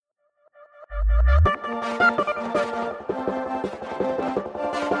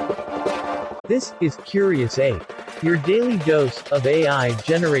This is Curious Ape, your daily dose of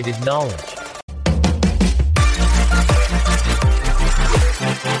AI-generated knowledge.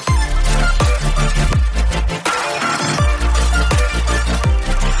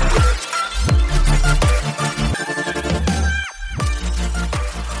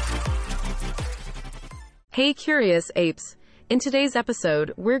 Hey Curious Apes! In today's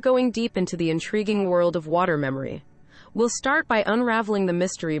episode, we're going deep into the intriguing world of water memory. We'll start by unraveling the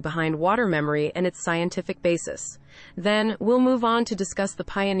mystery behind water memory and its scientific basis. Then, we'll move on to discuss the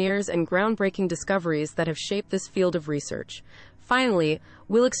pioneers and groundbreaking discoveries that have shaped this field of research. Finally,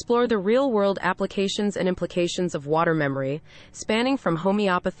 we'll explore the real-world applications and implications of water memory, spanning from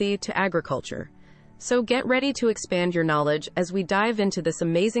homeopathy to agriculture. So get ready to expand your knowledge as we dive into this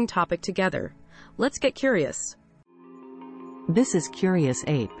amazing topic together. Let's get curious. This is Curious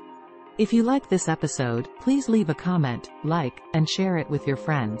Ape. If you like this episode, please leave a comment, like, and share it with your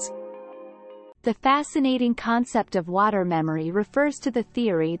friends. The fascinating concept of water memory refers to the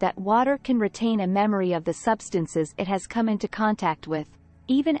theory that water can retain a memory of the substances it has come into contact with,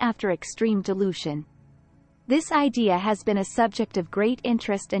 even after extreme dilution. This idea has been a subject of great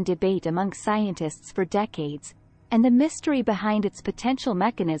interest and debate among scientists for decades, and the mystery behind its potential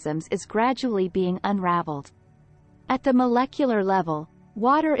mechanisms is gradually being unraveled. At the molecular level,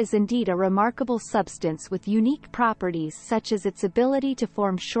 water is indeed a remarkable substance with unique properties such as its ability to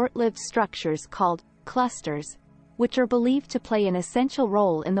form short-lived structures called clusters, which are believed to play an essential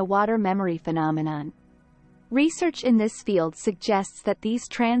role in the water memory phenomenon. Research in this field suggests that these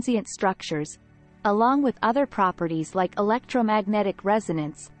transient structures, along with other properties like electromagnetic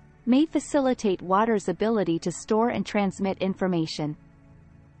resonance, may facilitate water's ability to store and transmit information.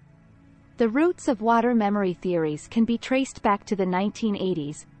 The roots of water memory theories can be traced back to the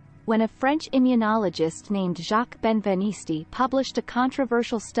 1980s, when a French immunologist named Jacques Benveniste published a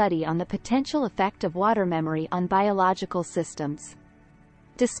controversial study on the potential effect of water memory on biological systems.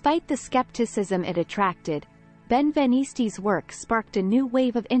 Despite the skepticism it attracted, Benveniste's work sparked a new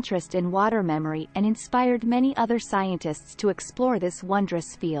wave of interest in water memory and inspired many other scientists to explore this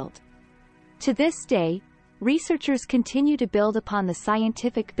wondrous field. To this day, researchers continue to build upon the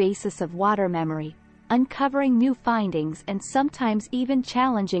scientific basis of water memory, uncovering new findings and sometimes even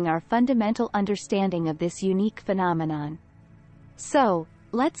challenging our fundamental understanding of this unique phenomenon. So,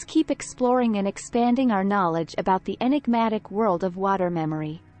 let's keep exploring and expanding our knowledge about the enigmatic world of water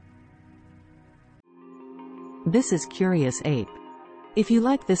memory. This is Curious Ape. If you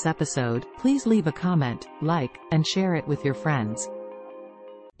like this episode, please leave a comment, like, and share it with your friends.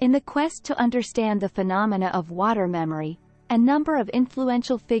 In the quest to understand the phenomena of water memory, a number of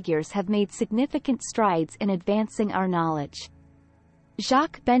influential figures have made significant strides in advancing our knowledge.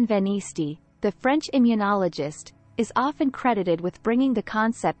 Jacques Benveniste, the French immunologist, is often credited with bringing the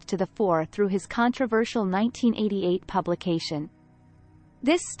concept to the fore through his controversial 1988 publication.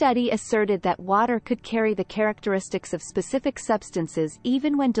 This study asserted that water could carry the characteristics of specific substances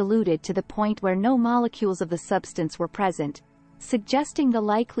even when diluted to the point where no molecules of the substance were present, suggesting the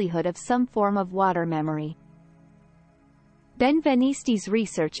likelihood of some form of water memory. Benveniste's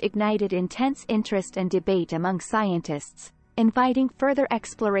research ignited intense interest and debate among scientists, inviting further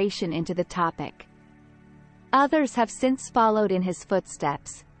exploration into the topic. Others have since followed in his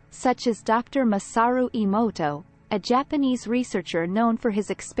footsteps, such as Dr. Masaru Emoto, a Japanese researcher known for his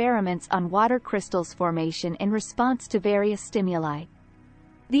experiments on water crystals formation in response to various stimuli.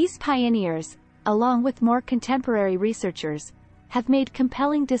 These pioneers, along with more contemporary researchers, have made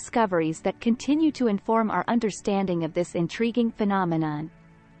compelling discoveries that continue to inform our understanding of this intriguing phenomenon.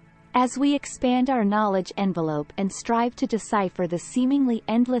 As we expand our knowledge envelope and strive to decipher the seemingly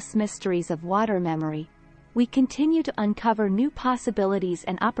endless mysteries of water memory, we continue to uncover new possibilities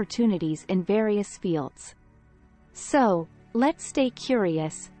and opportunities in various fields. So, let's stay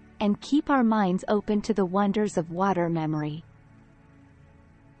curious, and keep our minds open to the wonders of water memory.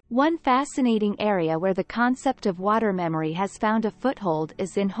 One fascinating area where the concept of water memory has found a foothold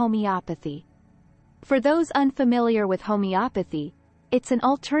is in homeopathy. For those unfamiliar with homeopathy, it's an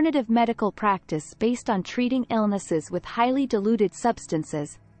alternative medical practice based on treating illnesses with highly diluted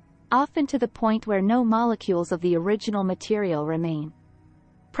substances, often to the point where no molecules of the original material remain.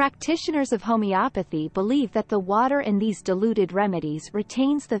 Practitioners of homeopathy believe that the water in these diluted remedies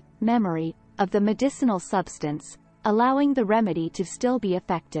retains the memory of the medicinal substance, allowing the remedy to still be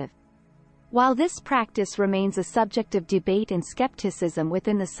effective. While this practice remains a subject of debate and skepticism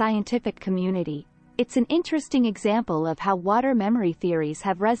within the scientific community, it's an interesting example of how water memory theories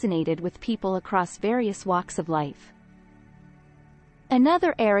have resonated with people across various walks of life.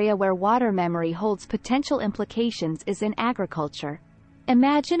 Another area where water memory holds potential implications is in agriculture.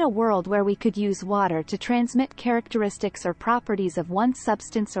 Imagine a world where we could use water to transmit characteristics or properties of one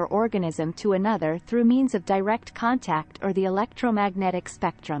substance or organism to another through means of direct contact or the electromagnetic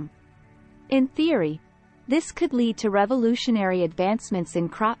spectrum. In theory, this could lead to revolutionary advancements in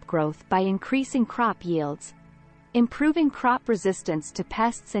crop growth by increasing crop yields, improving crop resistance to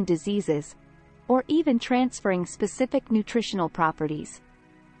pests and diseases, or even transferring specific nutritional properties.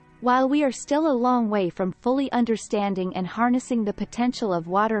 While we are still a long way from fully understanding and harnessing the potential of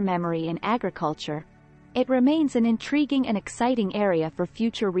water memory in agriculture, it remains an intriguing and exciting area for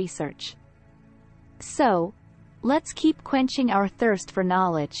future research. So, let's keep quenching our thirst for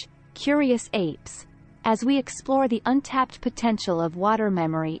knowledge, curious apes, as we explore the untapped potential of water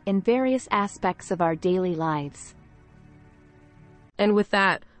memory in various aspects of our daily lives. And with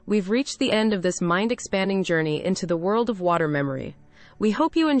that, we've reached the end of this mind-expanding journey into the world of water memory. We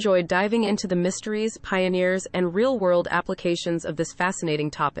hope you enjoyed diving into the mysteries, pioneers, and real-world applications of this fascinating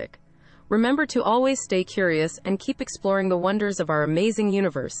topic. Remember to always stay curious and keep exploring the wonders of our amazing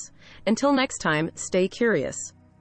universe. Until next time, stay curious.